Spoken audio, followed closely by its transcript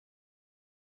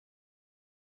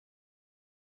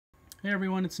Hey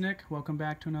everyone, it's Nick. Welcome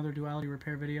back to another duality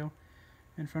repair video.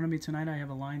 In front of me tonight I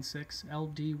have a Line 6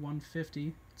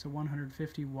 LD150. It's a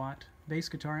 150 watt bass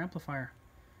guitar amplifier.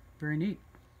 Very neat.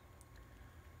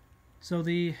 So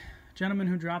the gentleman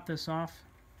who dropped this off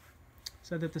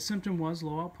said that the symptom was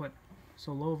low output,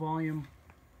 so low volume.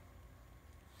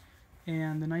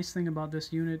 And the nice thing about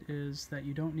this unit is that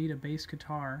you don't need a bass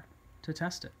guitar to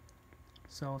test it.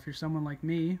 So if you're someone like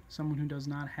me, someone who does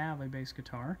not have a bass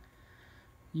guitar,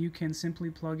 you can simply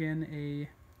plug in a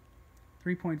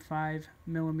 3.5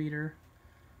 millimeter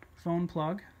phone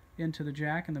plug into the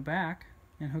jack in the back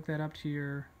and hook that up to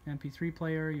your MP3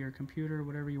 player, your computer,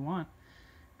 whatever you want.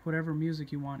 Put whatever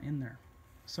music you want in there.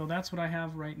 So that's what I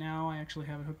have right now. I actually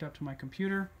have it hooked up to my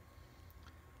computer,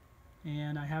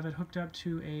 and I have it hooked up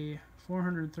to a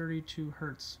 432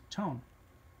 hertz tone.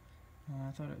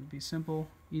 I thought it would be simple,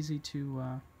 easy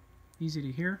to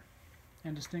hear,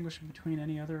 and distinguish between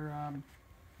any other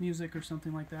music or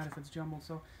something like that if it's jumbled.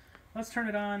 So let's turn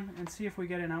it on and see if we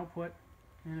get an output,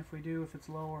 and if we do, if it's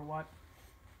low or what.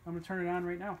 I'm going to turn it on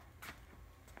right now.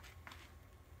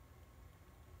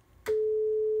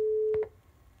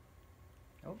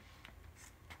 Oh.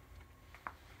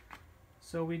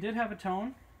 So we did have a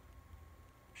tone.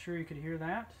 I'm sure you could hear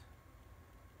that.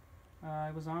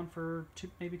 It was on for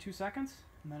maybe 2 seconds,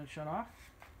 and then it shut off.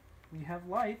 We have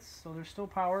lights, so there's still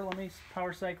power. Let me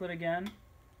power cycle it again.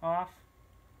 Off.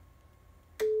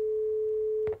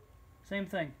 Same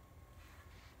thing.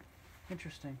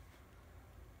 Interesting.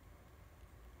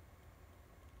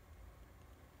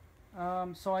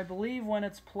 So I believe when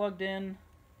it's plugged in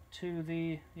to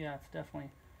the,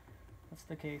 that's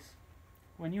the case.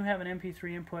 When you have an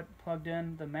MP3 input plugged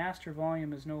in, the master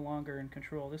volume is no longer in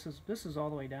control. This is all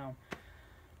the way down.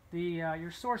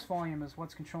 Your source volume is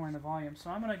what's controlling the volume.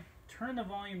 So I'm going to turn the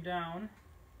volume down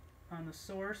on the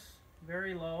source,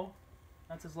 very low.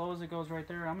 That's as low as it goes right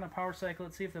there. I'm going to power cycle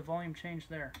it, see if the volume changed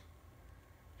there.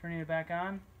 Turning it back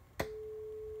on.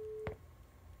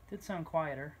 Did sound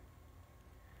quieter.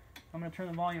 I'm going to turn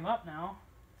the volume up now,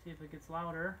 see if it gets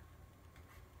louder.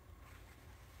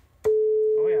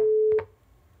 Oh yeah.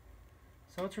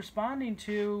 So it's responding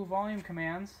to volume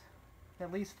commands,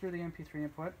 at least through the MP3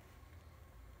 input.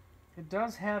 It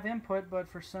does have input, but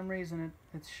for some reason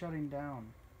it's shutting down.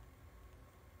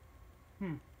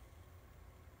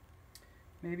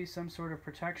 Maybe some sort of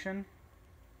protection.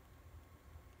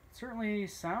 It certainly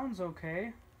sounds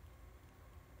okay.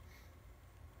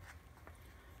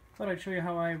 Thought I'd show you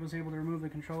how I was able to remove the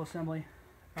control assembly.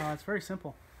 It's very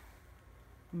simple.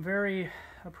 I'm very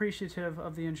appreciative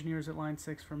of the engineers at Line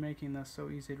 6 for making this so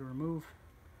easy to remove.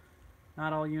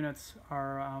 Not all units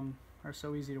are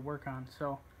so easy to work on.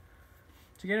 So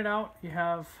to get it out, you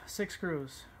have 6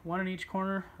 screws, one in each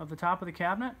corner of the top of the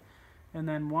cabinet, and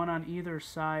then one on either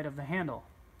side of the handle.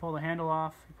 Pull the handle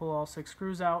off, you pull all 6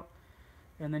 screws out,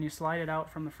 and then you slide it out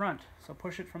from the front. So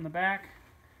push it from the back,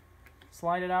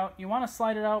 slide it out. You want to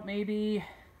slide it out maybe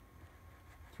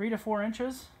 3 to 4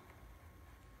 inches,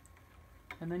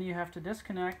 and then you have to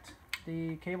disconnect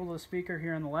the cable to the speaker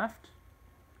here on the left,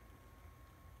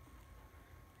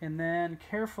 and then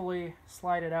carefully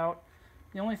slide it out.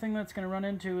 The only thing that's going to run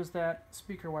into is that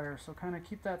speaker wire, so kind of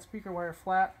keep that speaker wire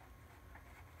flat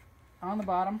on the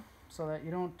bottom so that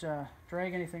you don't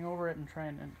drag anything over it and try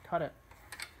and cut it.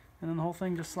 And then the whole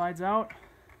thing just slides out.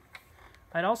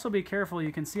 I'd also be careful.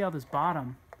 You can see how this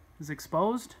bottom is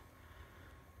exposed.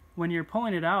 When you're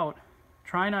pulling it out,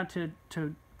 try not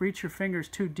to reach your fingers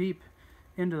too deep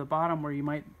into the bottom where you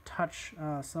might touch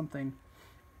something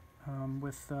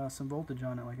with some voltage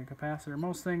on it, like a capacitor.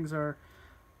 Most things are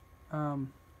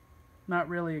not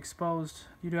really exposed.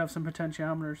 You do have some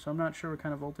potentiometers, so I'm not sure what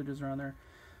kind of voltages are on there.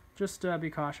 Just be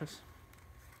cautious.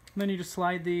 And then you just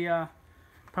slide the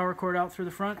power cord out through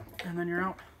the front, and then you're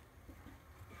out.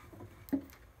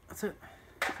 That's it.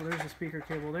 So there's the speaker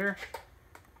cable there.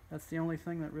 That's the only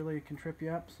thing that really can trip you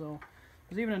up. So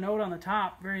there's even a note on the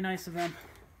top, very nice of them.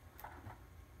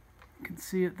 You can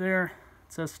see it there.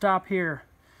 It says stop here,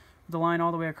 with the line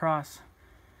all the way across.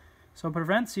 So it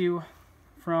prevents you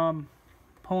from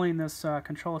pulling this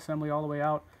control assembly all the way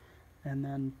out and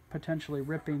then potentially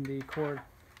ripping the cord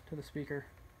to the speaker.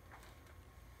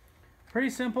 Pretty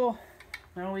simple.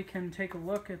 Now we can take a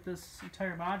look at this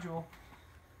entire module,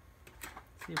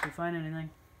 see if we find anything.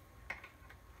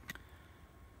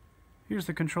 Here's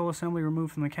the control assembly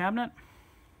removed from the cabinet.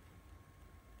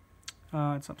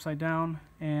 It's upside down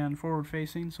and forward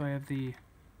facing, so I have the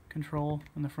control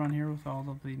in the front here with all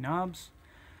of the knobs.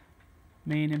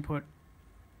 Main input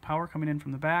power coming in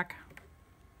from the back.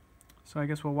 So I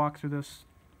guess we'll walk through this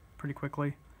pretty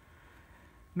quickly.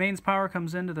 Mains power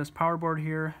comes into this power board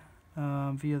here,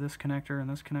 via this connector and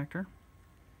this connector.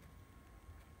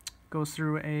 Goes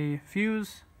through a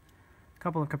fuse, a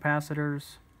couple of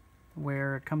capacitors,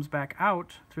 where it comes back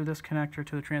out through this connector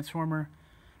to the transformer,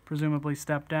 presumably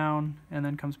step down, and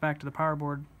then comes back to the power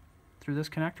board through this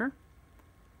connector.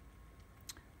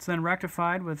 It's then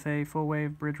rectified with a full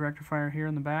wave bridge rectifier here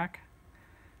in the back.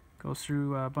 Goes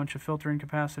through a bunch of filtering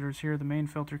capacitors here, the main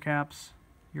filter caps,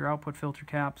 your output filter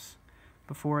caps,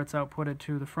 before it's outputted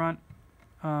to the front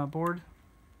board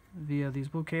via these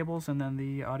blue cables, and then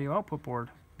the audio output board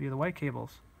via the white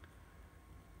cables.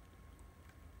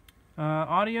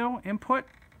 Audio input.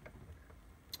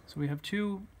 So we have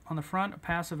two on the front, a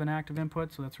passive and active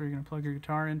input, so that's where you're going to plug your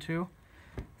guitar into.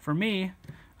 For me,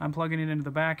 I'm plugging it into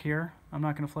the back here. I'm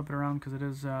not going to flip it around because it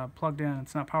is plugged in.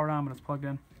 It's not powered on, but it's plugged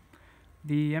in.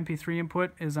 The MP3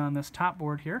 input is on this top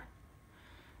board here,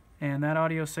 and that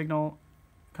audio signal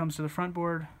comes to the front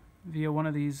board via one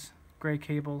of these gray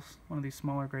cables, one of these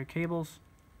smaller gray cables,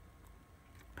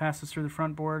 passes through the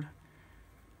front board,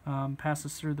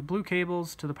 passes through the blue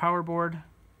cables to the power board,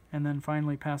 and then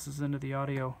finally passes into the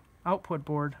audio output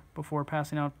board before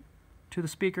passing out to the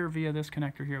speaker via this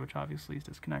connector here, which obviously is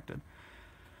disconnected.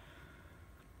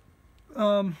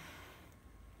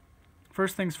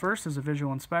 First things first is a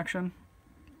visual inspection.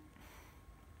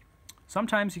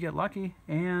 Sometimes you get lucky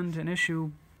and an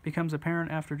issue becomes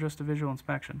apparent after just a visual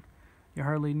inspection. You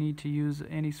hardly need to use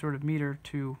any sort of meter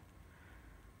to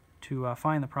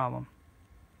find the problem.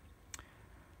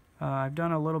 I've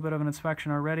done a little bit of an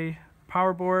inspection already.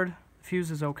 Power board,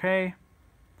 fuse is okay.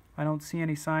 I don't see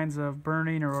any signs of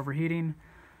burning or overheating.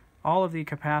 All of the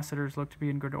capacitors look to be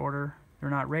in good order. They're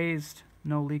not raised,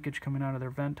 no leakage coming out of their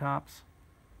vent tops.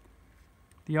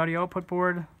 The audio output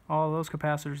board, all of those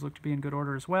capacitors look to be in good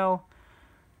order as well.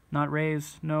 Not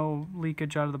raised, no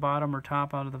leakage out of the bottom or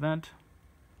top out of the vent.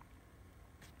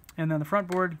 And then the front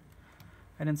board,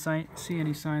 I didn't see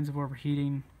any signs of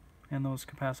overheating, and those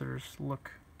capacitors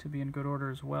look to be in good order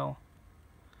as well.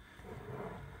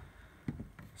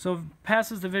 So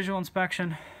passes the visual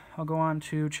inspection. I'll go on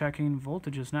to checking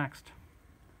voltages next.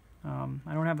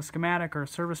 I don't have a schematic or a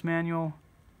service manual,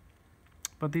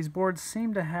 but these boards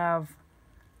seem to have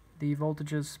the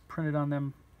voltages printed on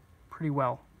them pretty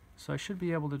well. So I should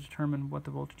be able to determine what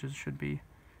the voltages should be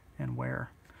and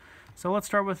where. So let's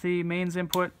start with the mains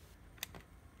input.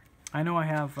 I know I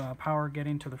have power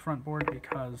getting to the front board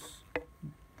because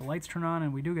the lights turn on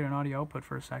and we do get an audio output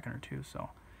for a second or two. So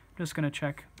I'm just going to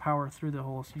check power through the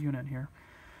whole unit here.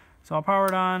 So I'll power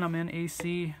it on. I'm in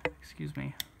AC. Excuse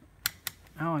me.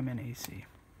 Now I'm in AC.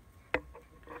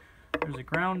 There's a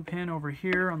ground pin over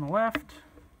here on the left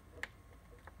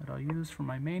that I'll use for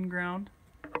my main ground.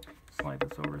 Slide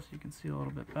this over so you can see a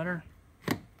little bit better.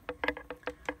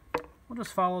 We'll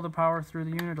just follow the power through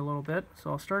the unit a little bit.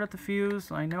 So I'll start at the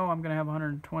fuse. I know I'm going to have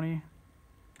 120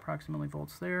 approximately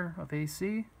volts there of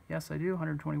AC. Yes, I do,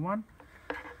 121.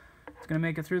 It's going to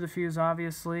make it through the fuse,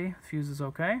 obviously. The fuse is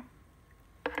okay.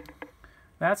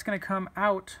 That's going to come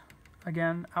out,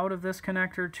 again, out of this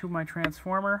connector to my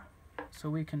transformer. So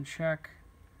we can check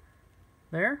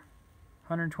there,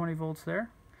 120 volts there.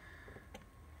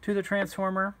 To the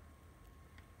transformer.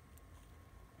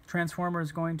 Transformer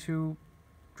is going to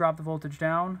drop the voltage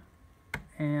down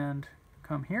and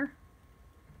come here.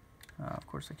 Of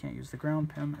course, I can't use the ground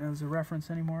pin as a reference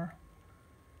anymore.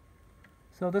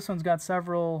 So this one's got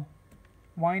several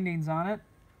windings on it.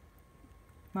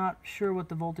 Not sure what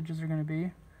the voltages are going to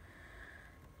be.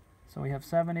 So we have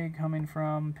 70 coming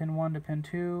from pin 1 to pin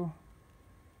 2,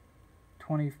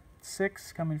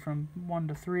 26 coming from 1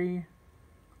 to 3,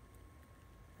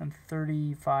 and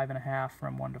 35.5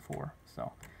 from 1 to 4.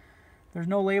 So there's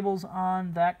no labels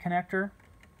on that connector.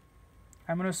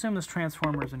 I'm going to assume this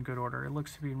transformer is in good order. It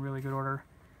looks to be in really good order.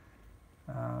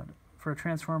 For a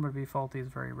transformer to be faulty is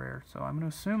very rare. So I'm going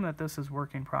to assume that this is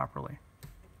working properly.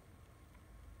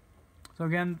 So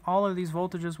again, all of these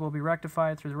voltages will be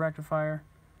rectified through the rectifier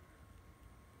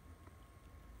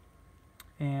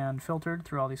and filtered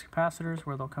through all these capacitors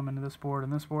where they'll come into this board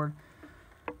and this board.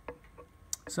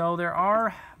 So there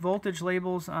are voltage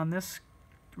labels on this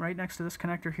right next to this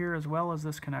connector here as well as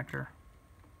this connector.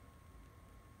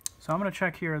 So I'm going to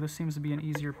check here. This seems to be an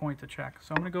easier point to check.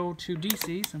 So I'm going to go to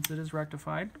DC since it is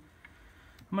rectified.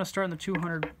 I'm going to start in the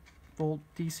 200 volt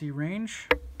DC range.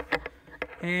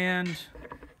 And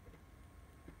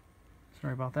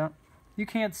sorry about that. You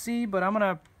can't see, but I'm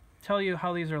going to tell you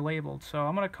how these are labeled. So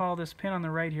I'm going to call this pin on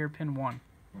the right here pin 1.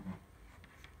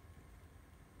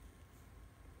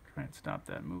 Try and stop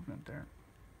that movement there.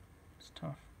 It's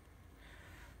tough.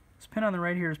 This pin on the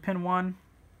right here is pin 1.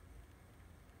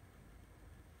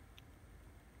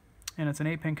 and it's an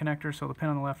 8-pin connector, so the pin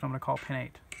on the left I'm going to call pin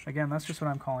 8. Again, that's just what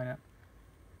I'm calling it.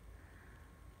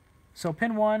 So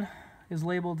pin 1 is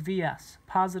labeled VS,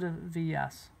 positive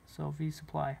VS, so V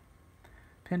supply.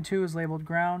 Pin 2 is labeled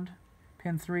ground.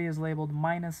 Pin 3 is labeled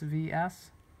minus VS.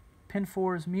 Pin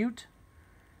 4 is mute.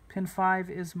 Pin 5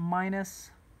 is minus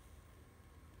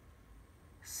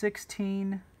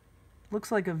 16.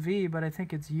 Looks like a V, but I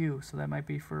think it's U, so that might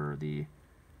be for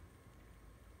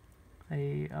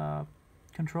a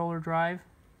controller drive.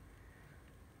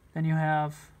 Then you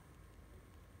have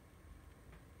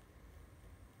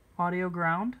audio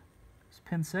ground, is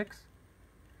pin 6.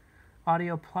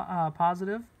 Audio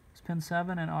positive is pin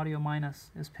 7, and audio minus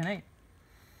is pin 8.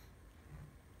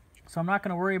 So I'm not going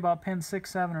to worry about pin 6,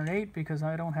 7, or 8 because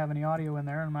I don't have any audio in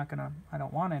there. I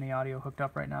don't want any audio hooked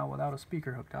up right now without a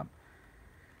speaker hooked up.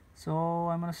 So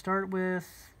I'm going to start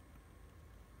with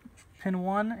pin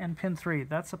 1 and pin 3.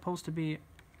 That's supposed to be,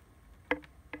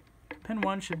 pin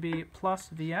 1 should be plus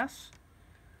VS.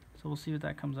 So we'll see what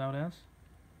that comes out as.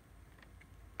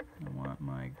 I want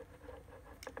my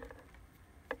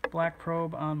black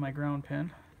probe on my ground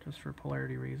pin just for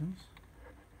polarity reasons.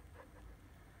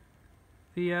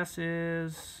 VS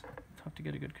is tough to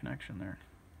get a good connection there.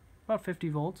 About 50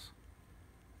 volts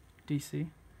DC.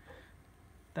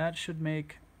 That should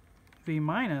make V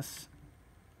minus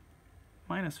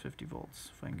 50 volts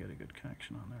if I can get a good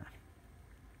connection on there.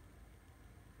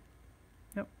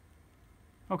 Yep.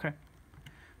 Okay.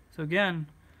 So again,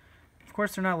 of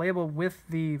course they're not labeled with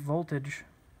the voltage,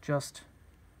 just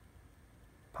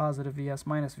positive VS,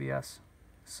 minus VS.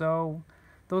 So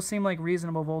those seem like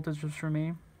reasonable voltages for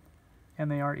me, and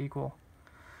they are equal.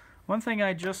 One thing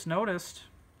I just noticed,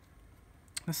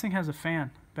 this thing has a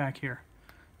fan back here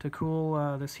to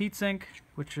cool this heatsink,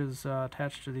 which is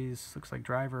attached to these, looks like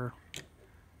driver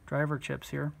chips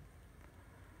here.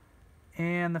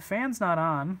 And the fan's not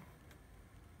on.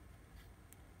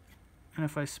 And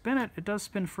if I spin it, it does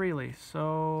spin freely.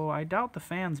 So I doubt the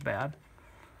fan's bad.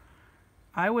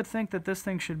 I would think that this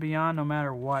thing should be on no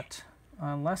matter what,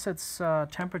 unless it's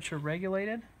temperature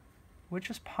regulated, which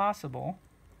is possible.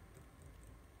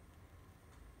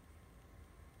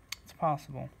 It's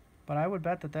possible. But I would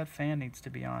bet that that fan needs to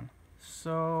be on.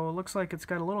 So it looks like it's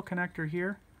got a little connector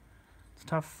here. It's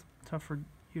tough for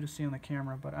you to see on the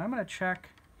camera, but I'm going to check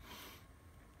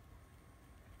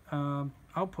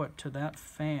output to that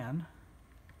fan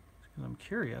because I'm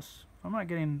curious. If I'm not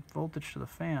getting voltage to the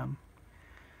fan,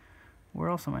 where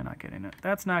else am I not getting it?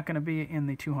 That's not going to be in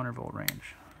the 200 volt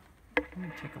range. Let me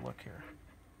take a look here.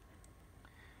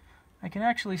 I can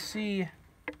actually see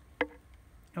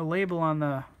a label on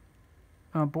the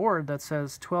board that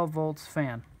says 12 volts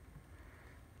fan.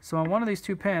 So on one of these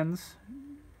two pins,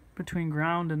 between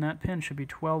ground and that pin should be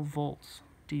 12 volts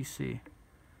DC.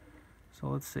 So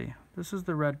let's see. This is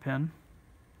the red pin.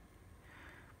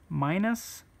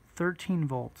 Minus 13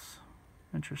 volts.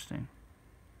 Interesting.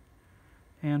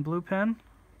 And blue pin.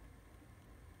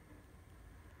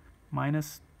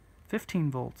 Minus 15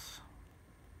 volts.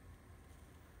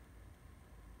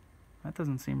 That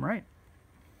doesn't seem right.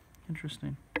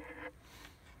 Interesting.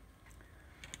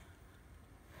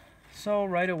 So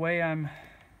right away I'm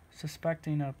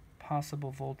suspecting a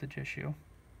possible voltage issue.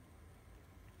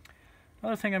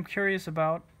 Another thing I'm curious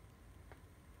about,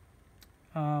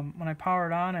 when I power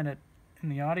it on and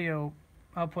the audio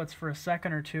outputs for a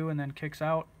second or two and then kicks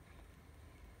out,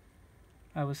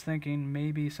 I was thinking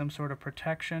maybe some sort of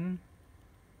protection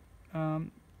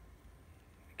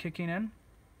kicking in.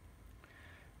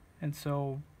 And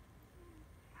so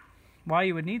why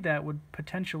you would need that would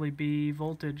potentially be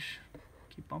voltage.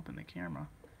 Keep bumping the camera.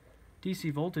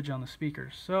 DC voltage on the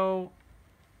speakers. So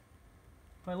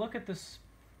if I look at the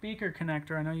speaker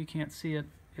connector, I know you can't see it.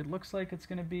 It looks like it's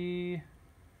going to be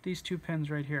these two pins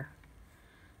right here.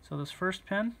 So this first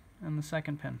pin and the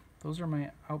second pin. Those are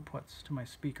my outputs to my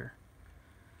speaker.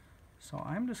 So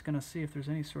I'm just going to see if there's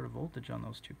any sort of voltage on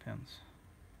those two pins.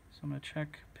 So I'm going to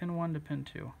check pin 1 to pin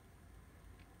 2.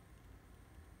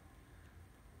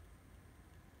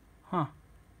 Huh.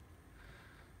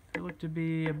 There looked to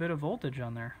be a bit of voltage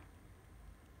on there.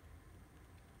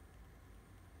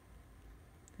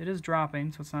 It is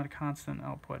dropping, so it's not a constant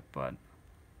output, but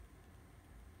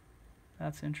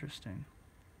that's interesting.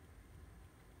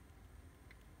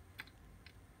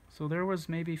 So there was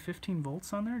maybe 15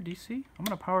 volts on there, DC. I'm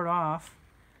going to power it off.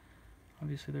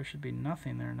 Obviously there should be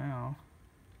nothing there now.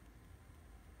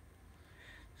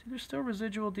 See, there's still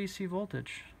residual DC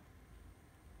voltage.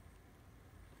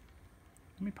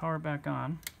 Let me power it back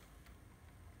on.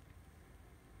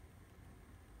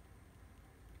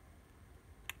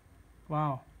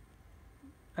 Wow.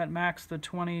 That maxed the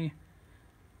 20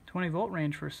 20 volt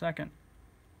range for a second.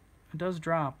 It does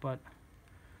drop, but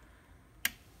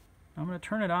I'm going to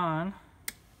turn it on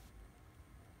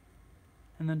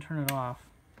and then turn it off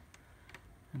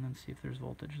and then see if there's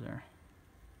voltage there.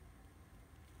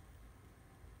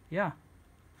 Yeah.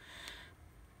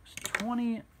 There's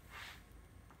 20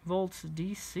 volts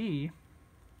DC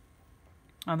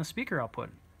on the speaker output.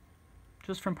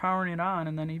 Just from powering it on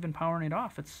and then even powering it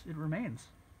off, it remains.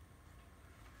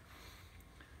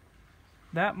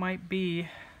 That might be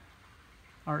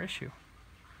our issue.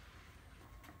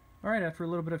 Alright, after a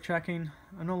little bit of checking,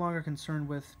 I'm no longer concerned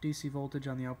with DC voltage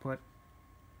on the output.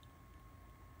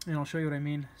 And I'll show you what I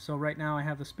mean. So right now I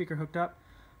have the speaker hooked up,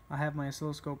 I have my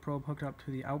oscilloscope probe hooked up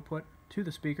to the output to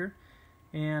the speaker,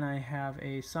 and I have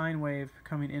a sine wave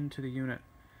coming into the unit.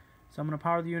 So I'm going to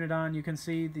power the unit on. You can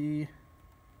see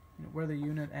where the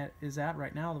unit is at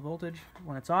right now, the voltage,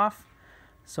 when it's off.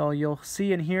 So you'll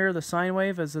see and hear the sine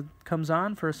wave as it comes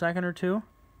on for a second or two,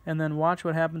 and then watch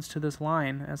what happens to this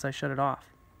line as I shut it off.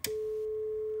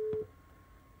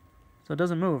 So it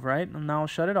doesn't move, right? And now I'll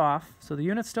shut it off. So the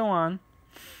unit's still on.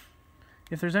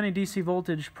 If there's any DC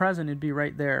voltage present, it'd be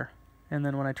right there. And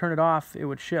then when I turn it off, it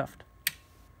would shift.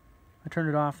 I turned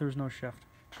it off, there was no shift.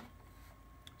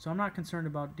 So I'm not concerned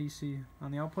about DC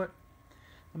on the output.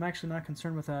 I'm actually not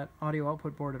concerned with that audio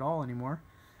output board at all anymore.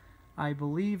 I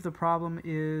believe the problem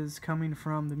is coming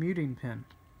from the muting pin,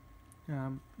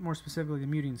 more specifically the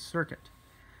muting circuit.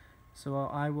 So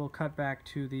I will cut back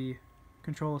to the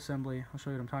control assembly. I'll show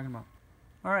you what I'm talking about.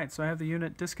 Alright, so I have the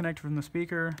unit disconnected from the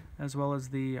speaker as well as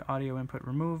the audio input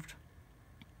removed.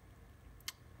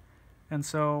 And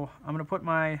so I'm going to put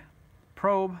my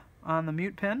probe on the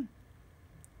mute pin,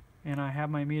 and I have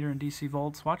my meter in DC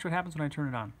volts. Watch what happens when I turn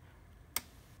it on.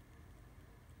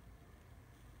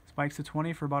 Spikes to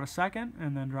 20 for about a second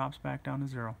and then drops back down to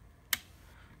 0.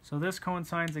 So this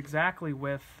coincides exactly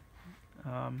with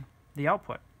the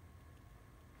output.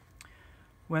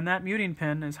 When that muting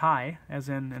pin is high, as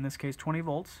in this case 20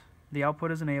 volts, the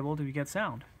output is enabled and you get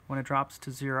sound. When it drops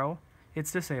to 0,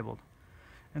 it's disabled.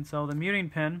 And so the muting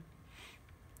pin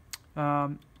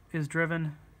is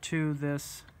driven to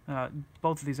this,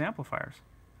 both of these amplifiers.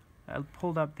 I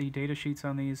pulled up the data sheets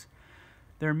on these.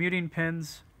 They're muting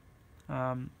pins.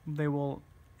 They will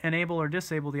enable or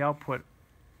disable the output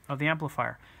of the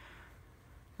amplifier.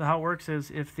 So how it works is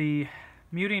if the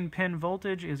muting pin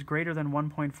voltage is greater than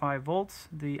 1.5 volts,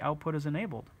 the output is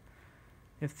enabled.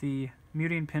 If the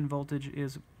muting pin voltage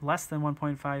is less than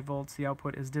 1.5 volts, the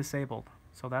output is disabled.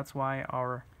 So that's why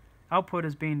our output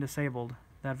is being disabled.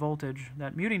 That voltage,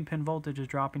 that muting pin voltage is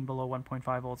dropping below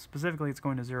 1.5 volts. Specifically, it's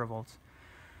going to 0 volts.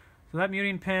 So that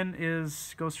muting pin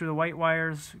goes through the white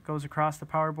wires, goes across the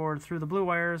power board through the blue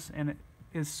wires, and it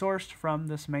is sourced from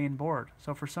this main board.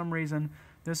 So for some reason,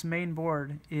 this main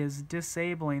board is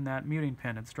disabling that muting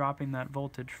pin. It's dropping that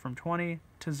voltage from 20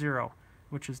 to 0,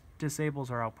 which disables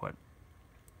our output.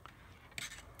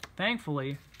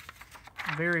 Thankfully,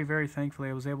 very, very thankfully,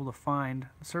 I was able to find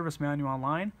the service manual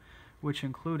online, which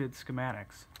included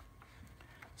schematics.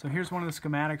 So here's one of the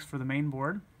schematics for the main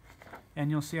board, and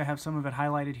you'll see I have some of it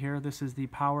highlighted here. This is the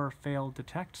power fail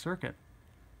detect circuit.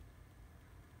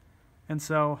 And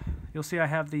so you'll see I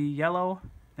have the yellow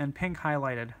and pink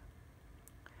highlighted.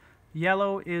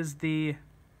 Yellow is the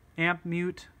amp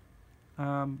mute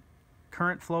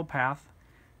current flow path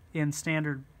in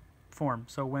standard form,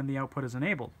 so when the output is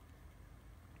enabled.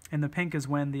 And the pink is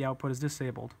when the output is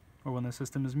disabled, or when the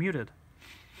system is muted.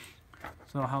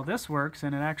 So how this works,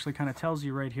 and it actually kind of tells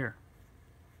you right here.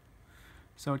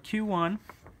 So at Q1,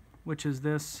 which is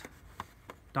this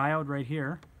diode right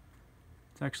here,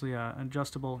 it's actually an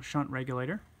adjustable shunt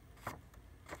regulator.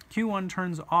 Q1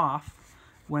 turns off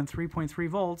when 3.3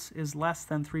 volts is less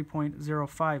than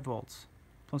 3.05 volts,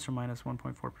 plus or minus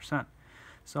 1.4%.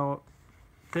 So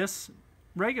this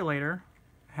regulator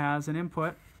has an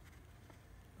input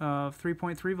of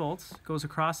 3.3 volts, goes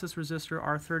across this resistor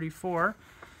R34,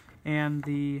 and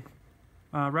the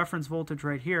reference voltage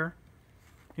right here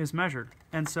is measured.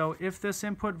 And so if this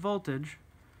input voltage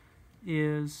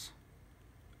is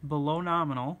below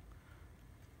nominal,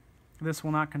 this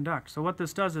will not conduct. So what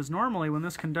this does is normally when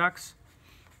this conducts,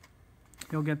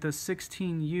 you'll get this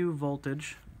 16U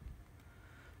voltage.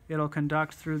 It'll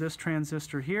conduct through this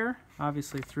transistor here,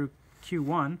 obviously through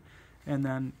Q1, and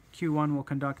then Q1 will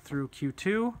conduct through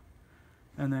Q2,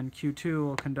 and then Q2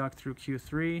 will conduct through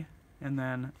Q3, and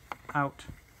then out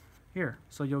here.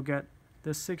 So you'll get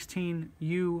this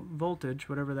 16U voltage,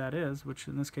 whatever that is, which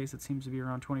in this case it seems to be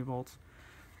around 20 volts.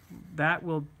 That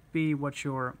will be what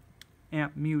your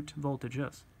amp mute voltage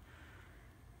is.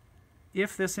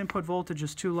 If this input voltage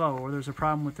is too low, or there's a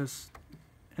problem with this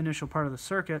initial part of the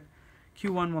circuit,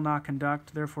 Q1 will not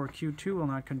conduct, therefore Q2 will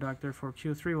not conduct, therefore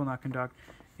Q3 will not conduct,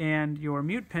 and your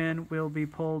mute pin will be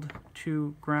pulled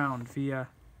to ground via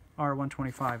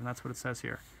R125, and that's what it says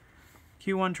here.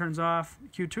 Q1 turns off,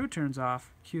 Q2 turns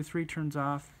off, Q3 turns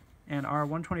off, and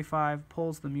R125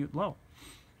 pulls the mute low.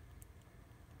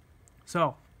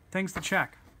 So, things to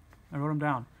check. I wrote them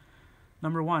down.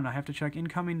 Number 1, I have to check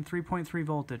incoming 3.3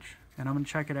 voltage, and I'm going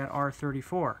to check it at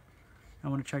R34. I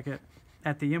want to check it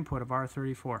at the input of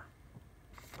R34.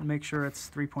 And make sure it's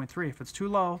 3.3. If it's too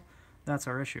low, that's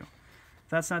our issue. If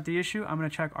that's not the issue, I'm going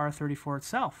to check R34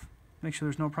 itself. Make sure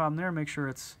there's no problem there. Make sure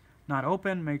it's not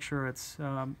open. Make sure it's,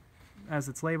 as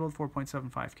it's labeled,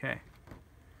 4.75K.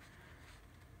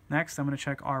 Next, I'm going to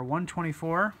check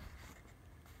R124.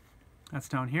 That's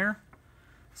down here.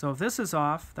 So if this is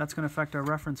off, that's going to affect our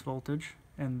reference voltage,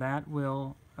 and that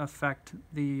will affect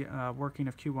the working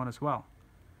of Q1 as well.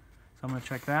 So I'm going to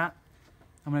check that.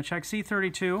 I'm going to check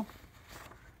C32.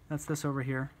 That's this over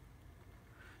here.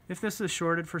 If this is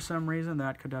shorted for some reason,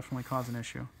 that could definitely cause an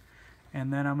issue.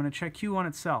 And then I'm going to check Q1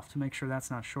 itself to make sure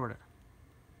that's not shorted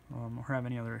or have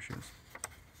any other issues.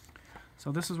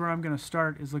 So this is where I'm going to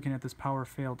start, is looking at this power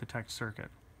fail detect circuit.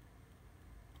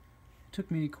 It took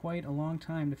me quite a long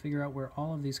time to figure out where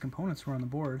all of these components were on the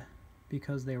board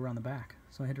because they were on the back.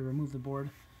 So I had to remove the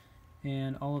board,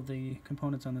 and all of the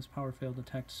components on this power fail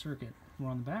detect circuit were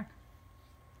on the back.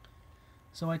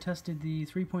 So I tested the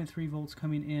 3.3 volts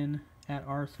coming in at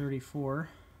R34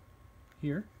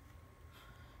 here,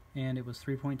 and it was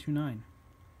 3.29.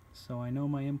 So I know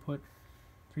my input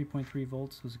 3.3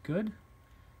 volts was good.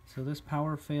 So this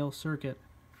power fail circuit,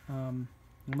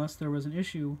 unless there was an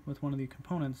issue with one of the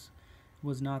components,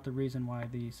 was not the reason why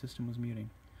the system was muting.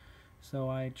 So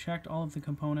I checked all of the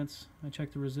components, I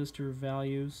checked the resistor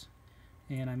values,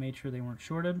 and I made sure they weren't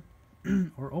shorted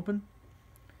or open,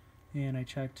 and I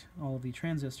checked all of the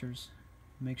transistors,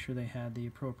 make sure they had the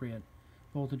appropriate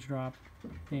voltage drop,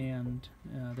 and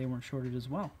they weren't shorted as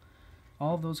well.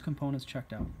 All of those components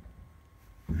checked out.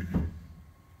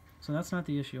 So that's not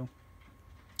the issue.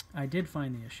 I did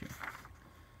find the issue.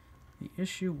 The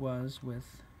issue was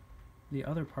with the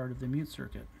other part of the mute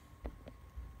circuit.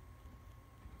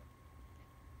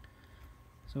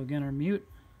 So again, our mute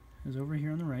is over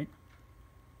here on the right,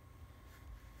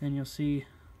 and you'll see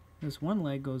this one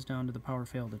leg goes down to the power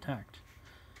fail detect.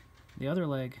 The other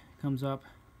leg comes up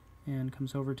and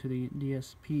comes over to the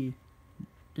DSP,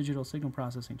 digital signal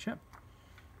processing chip.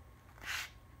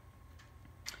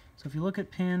 So if you look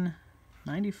at pin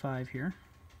 95 here,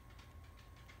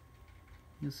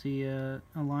 you'll see a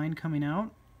line coming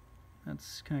out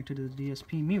that's connected to the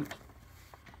DSP mute.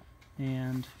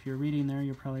 And if you're reading there,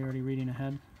 you're probably already reading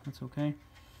ahead. That's okay.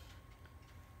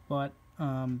 But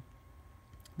the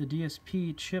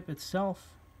DSP chip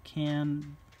itself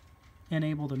can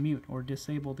enable the mute or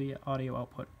disable the audio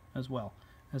output as well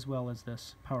as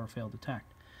this power fail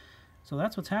detect. So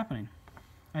that's what's happening.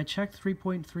 I checked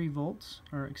 3.3 volts,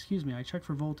 or excuse me, I checked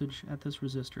for voltage at this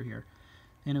resistor here,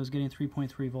 and it was getting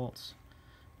 3.3 volts.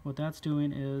 What that's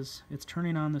doing is it's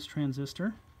turning on this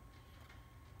transistor,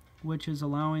 which is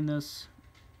allowing this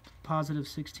positive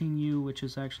 16U, which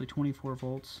is actually 24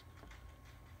 volts,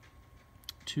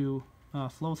 to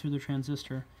flow through the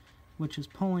transistor, which is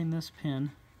pulling this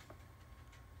pin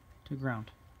to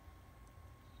ground.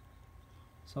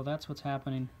 So that's what's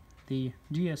happening. The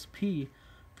DSP,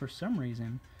 for some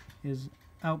reason, is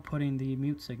outputting the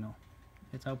mute signal.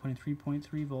 It's outputting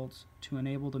 3.3 volts to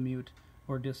enable the mute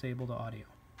or disable the audio.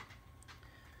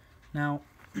 Now,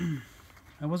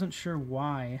 I wasn't sure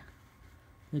why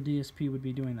the DSP would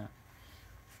be doing that.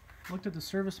 Looked at the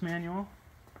service manual,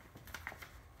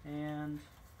 and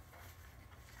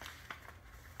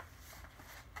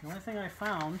the only thing I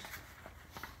found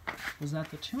was that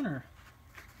the tuner,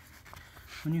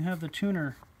 when you have the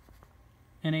tuner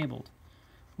enabled,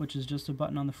 which is just a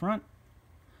button on the front,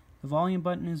 the volume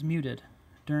button is muted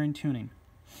during tuning.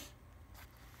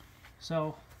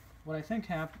 So what I think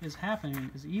is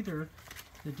happening is either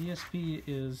the DSP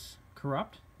is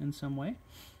corrupt in some way,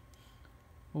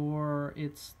 or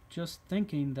it's just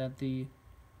thinking that the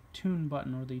tune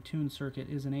button or the tune circuit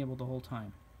is enabled the whole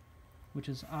time, which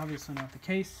is obviously not the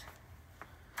case.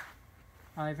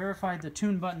 I verified the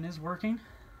tune button is working,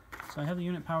 so I have the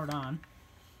unit powered on.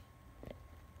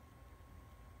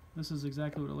 This is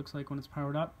exactly what it looks like when it's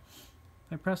powered up.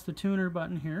 I press the tuner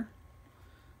button here.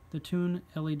 The tune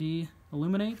LED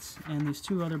illuminates, and these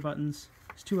two other buttons,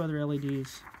 these two other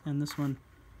LEDs, and this one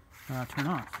turn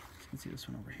off. You can see this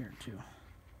one over here too.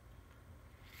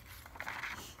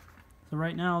 So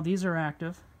right now these are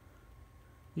active.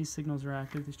 These signals are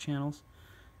active, these channels.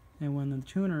 And when the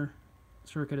tuner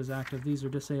circuit is active, these are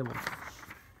disabled.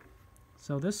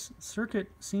 So this circuit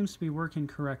seems to be working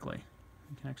correctly.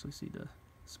 You can actually see the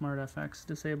Smart FX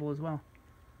disable as well.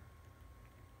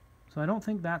 So I don't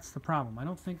think that's the problem. I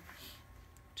don't think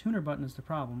tuner button is the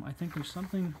problem. I think there's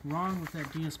something wrong with that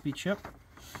DSP chip.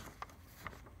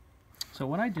 So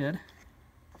what I did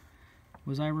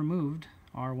was I removed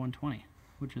R120,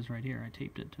 which is right here. I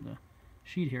taped it to the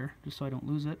sheet here just so I don't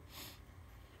lose it.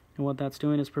 And what that's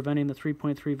doing is preventing the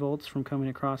 3.3 volts from coming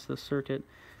across this circuit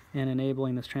and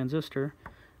enabling this transistor,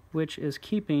 which is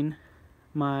keeping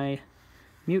my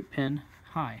mute pin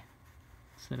high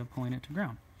instead of pulling it to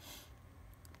ground.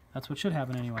 That's what should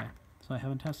happen anyway, so I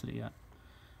haven't tested it yet.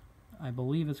 I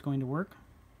believe it's going to work.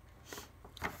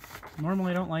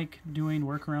 Normally I don't like doing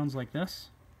workarounds like this.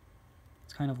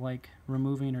 It's kind of like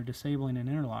removing or disabling an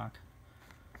interlock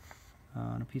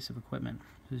on a piece of equipment.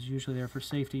 It's usually there for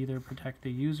safety, either protect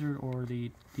the user or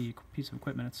the piece of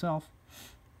equipment itself.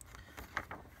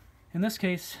 In this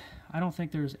case, I don't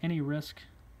think there's any risk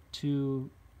to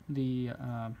the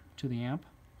amp,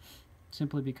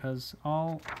 simply because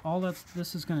all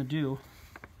this is going to do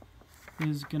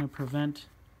is going to prevent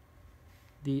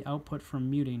the output from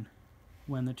muting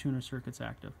when the tuner circuit's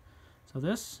active. So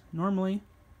this normally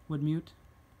would mute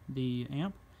the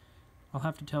amp. I'll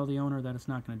have to tell the owner that it's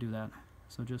not going to do that.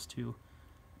 So just to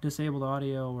disable the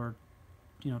audio, or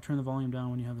turn the volume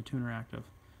down when you have the tuner active.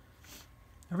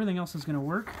 Everything else is going to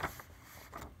work.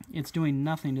 It's doing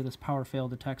nothing to this power fail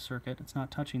detect circuit. It's not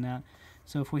touching that.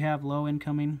 So if we have low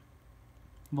incoming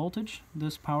voltage,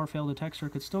 this power fail detect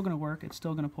circuit's still going to work. It's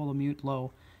still going to pull the mute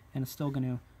low, and it's still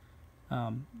going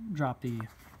to drop the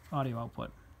audio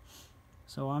output.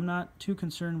 So I'm not too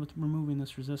concerned with removing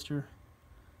this resistor.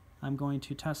 I'm going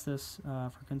to test this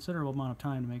for a considerable amount of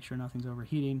time to make sure nothing's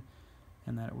overheating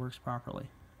and that it works properly.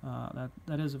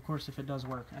 That is, of course, if it does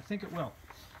work. I think it will.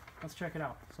 Let's check it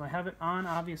out. So I have it on,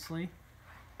 obviously.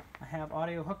 I have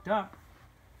audio hooked up,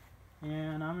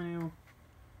 and I'm going to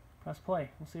press play.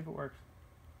 We'll see if it works.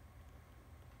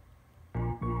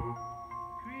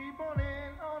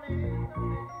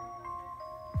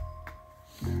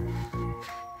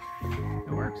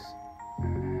 It works.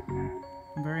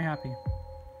 I'm very happy.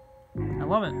 I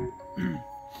love it.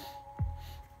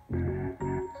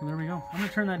 So there we go. I'm going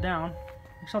to turn that down.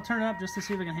 Actually, I'll turn it up just to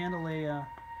see if I can handle a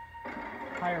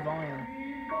higher volume.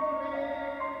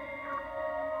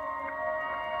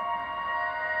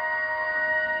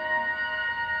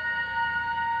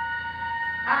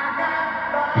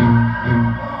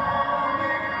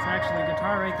 It's actually a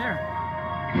guitar right there.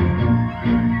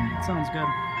 It sounds good.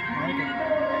 I like it.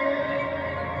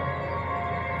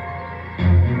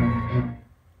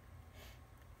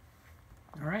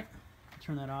 Alright,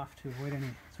 turn that off to avoid any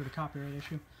sort of copyright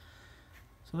issue.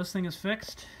 So this thing is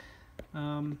fixed.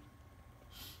 It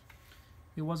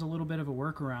was a little bit of a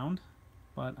workaround,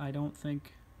 but I don't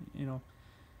think,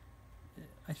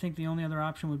 I think the only other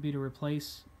option would be to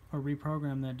replace or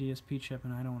reprogram that DSP chip,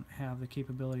 and I don't have the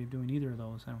capability of doing either of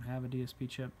those. I don't have a DSP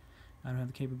chip. I don't have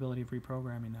the capability of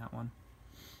reprogramming that one.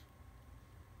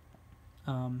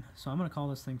 So I'm going to call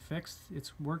this thing fixed.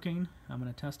 It's working. I'm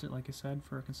going to test it, like I said,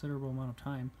 for a considerable amount of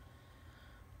time.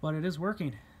 But it is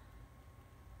working.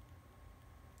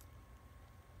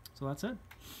 So that's it.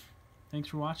 Thanks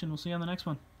for watching. We'll see you on the next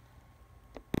one.